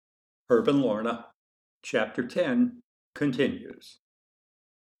Herb and Lorna, Chapter 10 continues.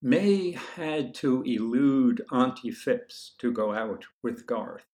 May had to elude Auntie Phipps to go out with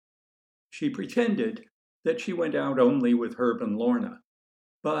Garth. She pretended that she went out only with Herb and Lorna,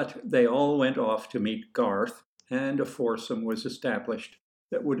 but they all went off to meet Garth, and a foursome was established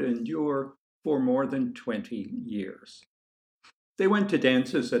that would endure for more than 20 years. They went to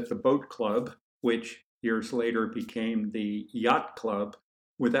dances at the boat club, which years later became the yacht club,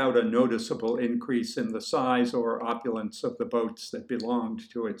 without a noticeable increase in the size or opulence of the boats that belonged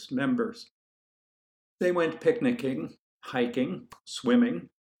to its members. They went picnicking, hiking, swimming,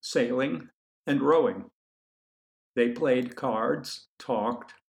 sailing, and rowing. They played cards,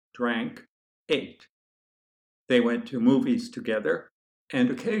 talked, drank, ate. They went to movies together,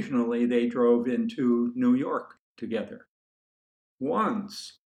 and occasionally they drove into New York together.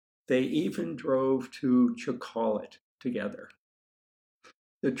 Once, they even drove to Chocolate together.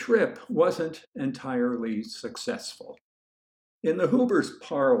 The trip wasn't entirely successful. In the Hoober's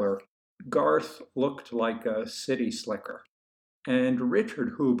parlor, Garth looked like a city slicker, and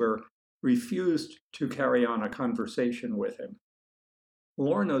Richard Hoober refused to carry on a conversation with him.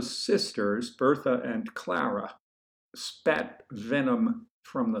 Lorna's sisters, Bertha and Clara, spat venom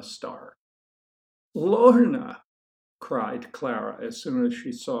from the start. "Lorna," cried Clara as soon as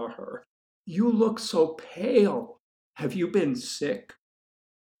she saw her, "you look so pale. Have you been sick?"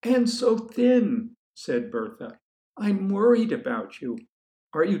 "And so thin," said Bertha. "I'm worried about you.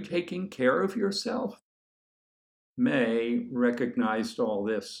 Are you taking care of yourself?" May recognized all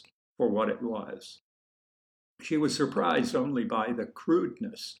this for what it was. She was surprised only by the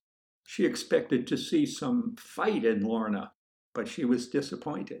crudeness. She expected to see some fight in Lorna, but she was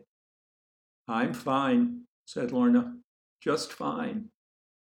disappointed. "I'm fine," said Lorna. "Just fine."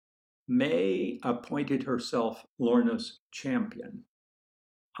 May appointed herself Lorna's champion.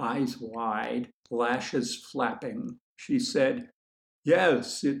 Eyes wide, lashes flapping, she said,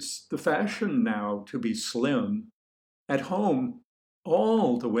 "Yes, it's the fashion now to be slim. At home,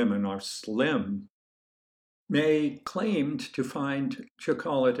 all the women are slim." May claimed to find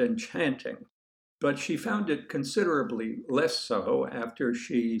Chocolate enchanting, but she found it considerably less so after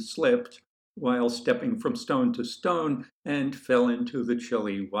she slipped while stepping from stone to stone and fell into the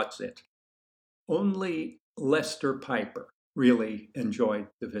chilly what's-it. Only Lester Piper really enjoyed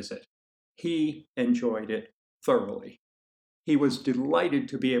the visit. He enjoyed it thoroughly. He was delighted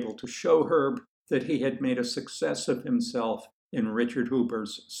to be able to show Herb that he had made a success of himself in Richard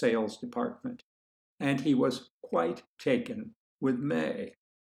Hoober's sales department, and he was quite taken with May.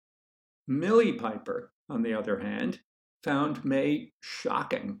 Millie Piper, on the other hand, found May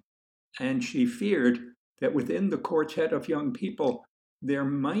shocking, and she feared that within the quartet of young people there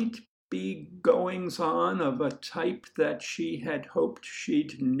might be goings-on of a type that she had hoped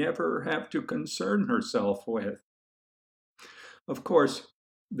she'd never have to concern herself with. Of course,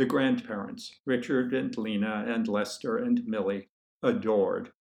 the grandparents, Richard and Lena and Lester and Millie,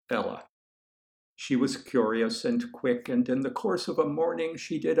 adored Ella. She was curious and quick, and in the course of a morning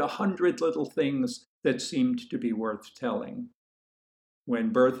she did 100 little things that seemed to be worth telling.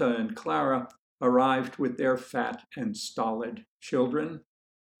 When Bertha and Clara arrived with their fat and stolid children,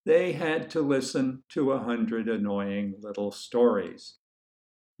 they had to listen to 100 annoying little stories.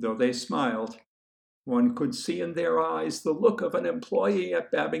 Though they smiled, one could see in their eyes the look of an employee at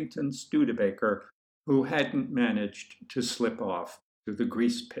Babington Studebaker who hadn't managed to slip off to the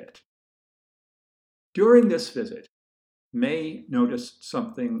grease pit. During this visit, May noticed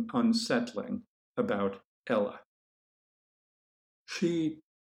something unsettling about Ella. She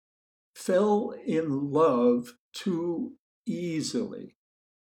fell in love too easily.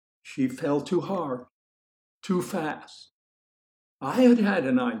 She fell too hard, too fast. I had had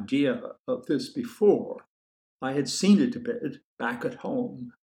an idea of this before. I had seen it a bit back at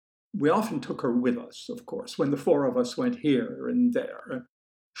home. We often took her with us, of course, when the four of us went here and there.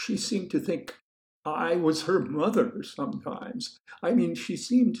 She seemed to think I was her mother sometimes. I mean, she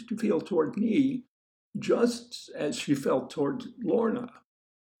seemed to feel toward me just as she felt toward Lorna.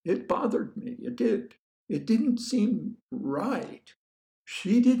 It bothered me, it did. It didn't seem right.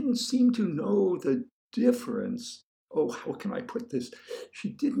 She didn't seem to know the difference. Oh, how can I put this? She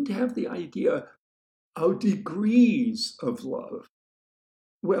didn't have the idea of degrees of love.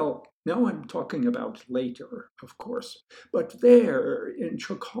 Well, now I'm talking about later, of course. But there in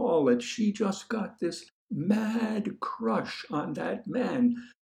Chocolate, she just got this mad crush on that man,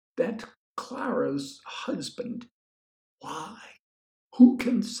 that Clara's husband. Why? Who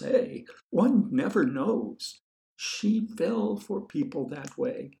can say? One never knows. She fell for people that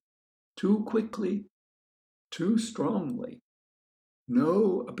way, too quickly, too strongly.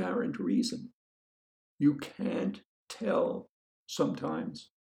 no apparent reason. You can't tell sometimes